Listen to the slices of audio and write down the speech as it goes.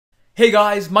Hey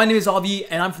guys, my name is Avi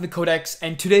and I'm from TheCodex,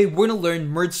 and today we're going to learn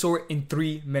Mergesort in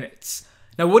 3 minutes.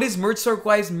 Now what is Mergesort,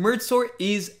 guys? Mergesort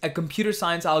is a computer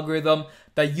science algorithm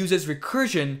that uses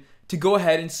recursion to go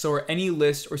ahead and sort any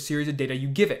list or series of data you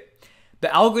give it.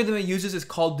 The algorithm it uses is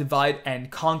called divide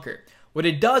and conquer. What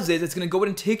it does is it's going to go ahead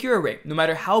and take your array, no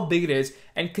matter how big it is,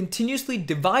 and continuously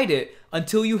divide it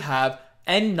until you have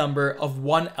n number of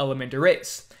one element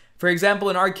arrays. For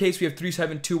example, in our case, we have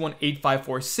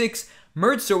 37218546.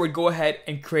 Mergesort would go ahead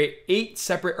and create 8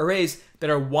 separate arrays that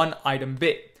are one item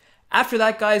bit. After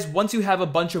that, guys, once you have a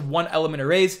bunch of one element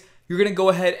arrays, you're going to go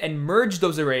ahead and merge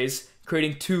those arrays,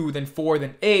 creating 2, then 4,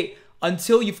 then 8,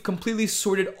 until you've completely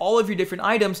sorted all of your different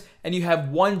items and you have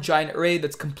one giant array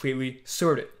that's completely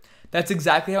sorted. That's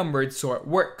exactly how Mergesort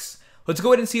works. Let's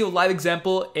go ahead and see a live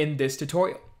example in this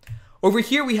tutorial. Over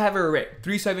here we have our array,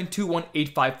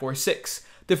 37218546.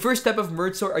 The first step of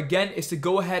Mergesort again is to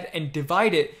go ahead and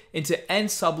divide it into n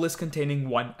sublists containing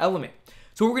one element.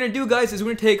 So what we're going to do, guys, is we're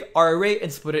going to take our array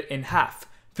and split it in half.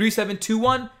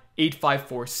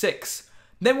 37218546.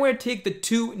 Then we're going to take the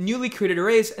two newly created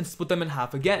arrays and split them in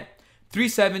half again.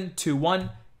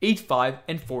 372185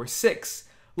 and 46.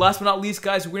 Last but not least,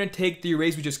 guys, we're going to take the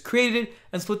arrays we just created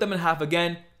and split them in half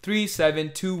again.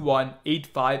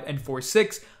 372185 and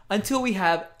 46 until we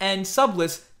have n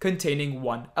sublists containing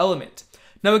one element.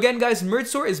 Now again, guys,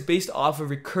 Mergesort is based off of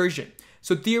recursion.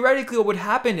 So theoretically what would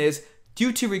happen is,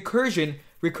 due to recursion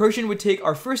would take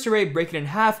our first array, break it in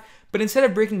half, but instead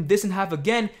of breaking this in half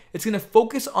again, it's going to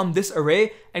focus on this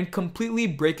array and completely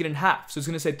break it in half. So it's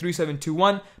going to say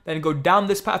 3721, then go down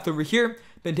this path over here,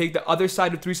 then take the other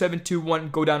side of 3721,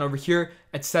 go down over here,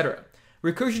 etc.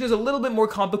 Recursion is a little bit more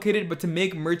complicated, but to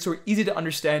make Mergesort easy to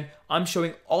understand, I'm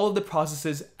showing all of the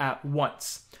processes at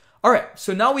once. Alright,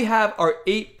 so now we have our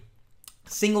 8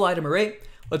 single item array.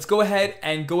 Let's go ahead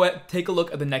and take a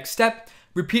look at the next step.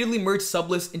 Repeatedly merge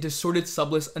sublists into sorted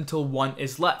sublists until one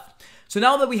is left. So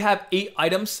now that we have 8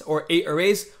 items or 8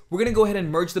 arrays, we're going to go ahead and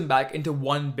merge them back into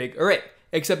one big array.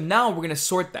 Except now we're going to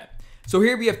sort them. So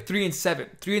here we have 3 and 7.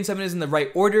 3 and 7 is in the right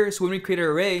order, so when we create our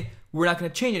array, we're not going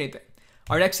to change anything.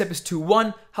 Our next step is 2,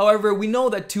 1. However, we know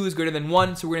that 2 is greater than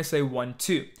 1, so we're going to say 1,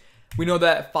 2. We know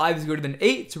that 5 is greater than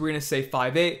 8, so we're going to say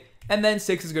 5, 8. And then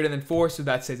 6 is greater than 4, so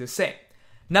that stays the same.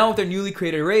 Now with our newly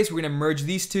created arrays, we're going to merge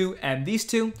these two and these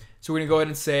two. So we're going to go ahead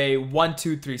and say 1,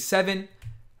 2, 3, 7,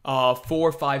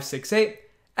 4, 5, 6, 8.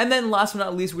 And then last but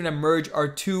not least, we're going to merge our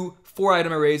two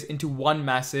 4-item arrays into one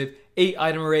massive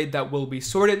 8-item array that will be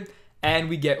sorted. And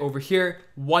we get over here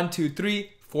 1, 2,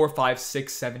 3, 4, 5,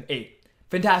 6, 7, 8.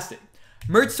 Fantastic.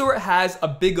 Mergesort has a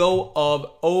big O of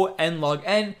O n log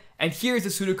n. And here's the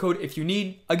pseudocode if you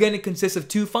need. Again, it consists of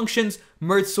 2 functions,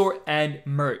 mergesort and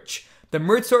merge. The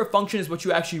mergesort function is what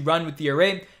you actually run with the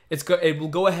array. It will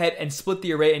go ahead and split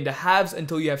the array into halves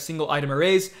until you have single item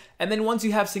arrays. And then once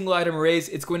you have single item arrays,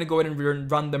 it's going to go ahead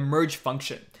and run the merge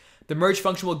function. The merge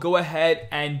function will go ahead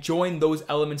and join those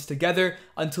elements together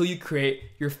until you create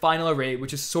your final array,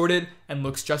 which is sorted and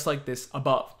looks just like this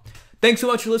above. Thanks so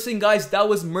much for listening, guys. That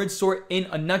was Mergesort in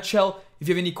a nutshell. If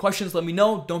you have any questions, let me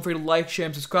know. Don't forget to like, share,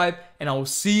 and subscribe, and I will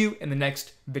see you in the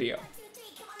next video.